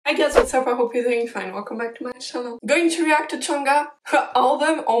Hi guys, what's up? I hope you're doing fine. Welcome back to my channel. Going to react to CHUNGHA, her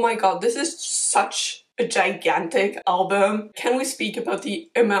album. Oh my god, this is such a gigantic album. Can we speak about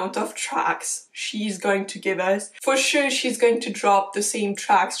the amount of tracks she's going to give us? For sure, she's going to drop the same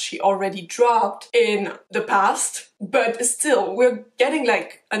tracks she already dropped in the past, but still, we're getting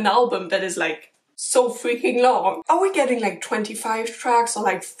like an album that is like so freaking long. Are we getting like 25 tracks or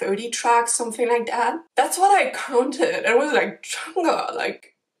like 30 tracks, something like that? That's what I counted. I was like, CHUNGHA, like,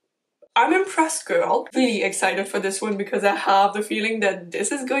 I'm impressed, girl. Really excited for this one because I have the feeling that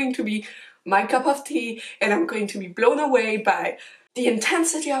this is going to be my cup of tea and I'm going to be blown away by the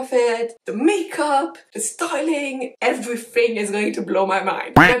intensity of it, the makeup, the styling, everything is going to blow my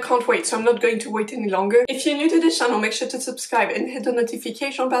mind. And I can't wait, so I'm not going to wait any longer. If you're new to this channel, make sure to subscribe and hit the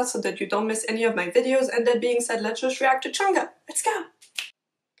notification bell so that you don't miss any of my videos. And that being said, let's just react to CHUNGHA. Let's go!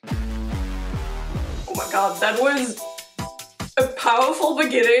 Oh my god, that was a powerful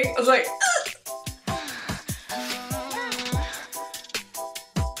beginning. I was like,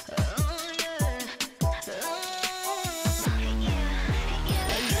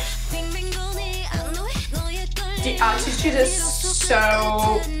 the attitude is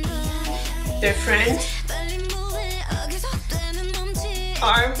so different.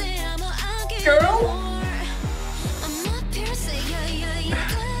 Girl.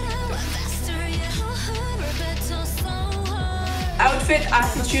 Outfit,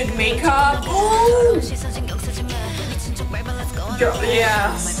 attitude, makeup. Ooh. Girl,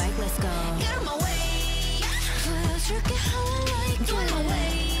 yes.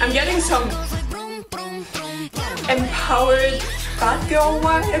 I'm getting some empowered bad girl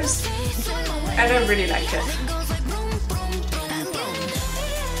vibes and I really like it.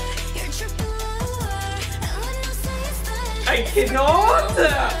 I cannot!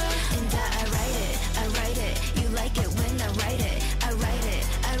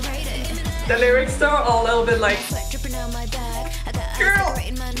 The lyrics though are a little bit like, girl!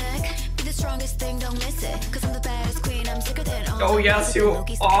 Oh yes, you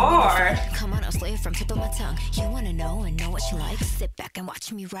are! From tip of my tongue, you wanna know and know what you like. Sit back and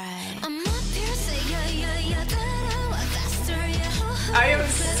watch me ride. I am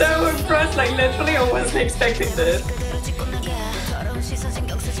so impressed, like literally I wasn't expecting this.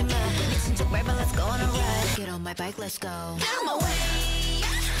 Get on my bike, let's go.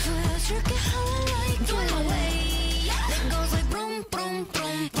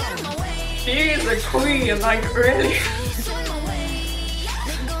 She is a queen, like really.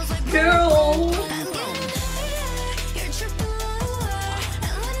 Girl!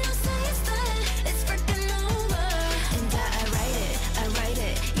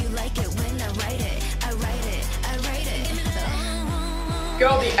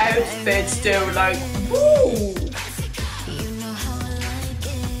 Girl, the outfits though, like, woo!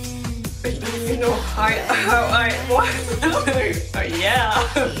 You know how I what? Oh, yeah!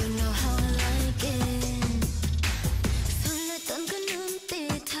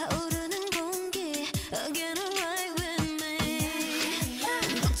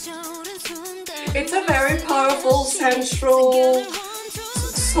 It's a very powerful, sensual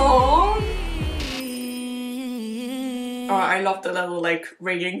song. Oh, I love the little like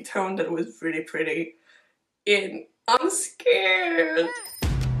ringing tone that was really pretty. I'm scared.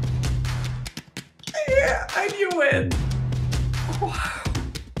 Yeah, I knew it. Wow.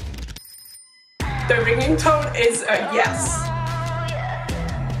 The ringing tone is a yes.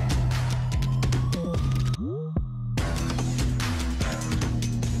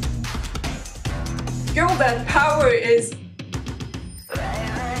 Girl, that power is...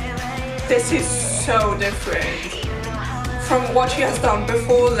 This is so different from what she has done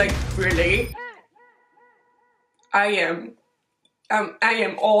before, like, really. I am,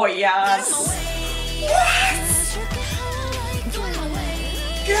 oh yes. What?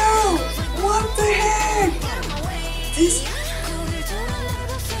 Girl, what the heck? This...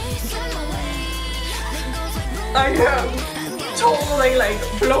 I am totally like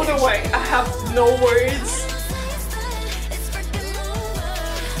blown away. I have no words.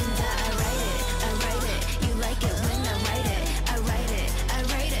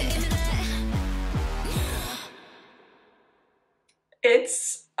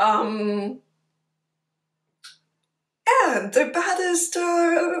 It's yeah, the baddest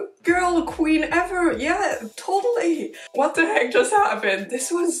girl queen ever. Yeah, totally. What the heck just happened?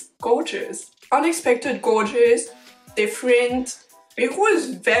 This was gorgeous. Unexpected gorgeous, different. It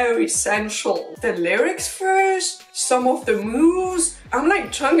was very sensual. The lyrics first, some of the moves. I'm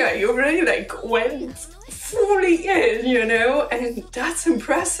like, CHUNGHA, you really like went fully in, you know, and that's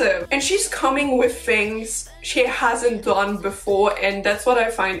impressive. And she's coming with things she hasn't done before, and that's what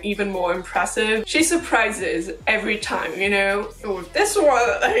I find even more impressive. She surprises every time, you know. With this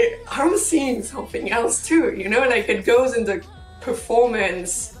one, I'm seeing something else too, you know, like it goes into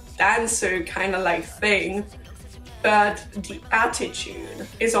performance dancer kind of like thing, but the attitude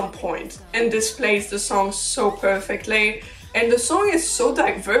is on point and displays the song so perfectly. And the song is so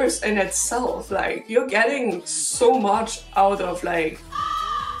diverse in itself, like you're getting so much out of like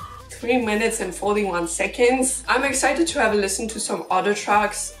 3 minutes and 41 seconds. I'm excited to have a listen to some other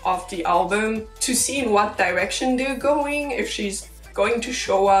tracks of the album to see in what direction they're going, if she's going to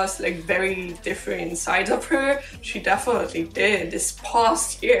show us like very different sides of her. She definitely did. This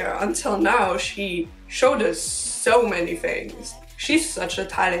past year until now, she showed us so many things. She's such a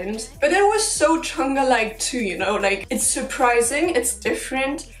talent. But it was so CHUNGHA-like too, you know, like it's surprising, it's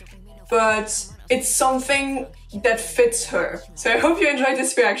different, but it's something that fits her. So I hope you enjoyed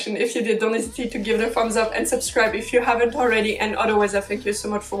this reaction. If you did, don't hesitate to give it a thumbs up and subscribe if you haven't already. And otherwise, I thank you so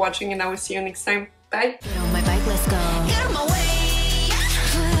much for watching, and I will see you next time. Bye! Get on my bike, let's go. Get on my way.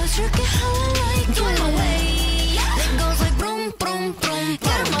 Get on my way. It goes like boom, boom, boom.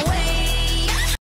 Get on my way.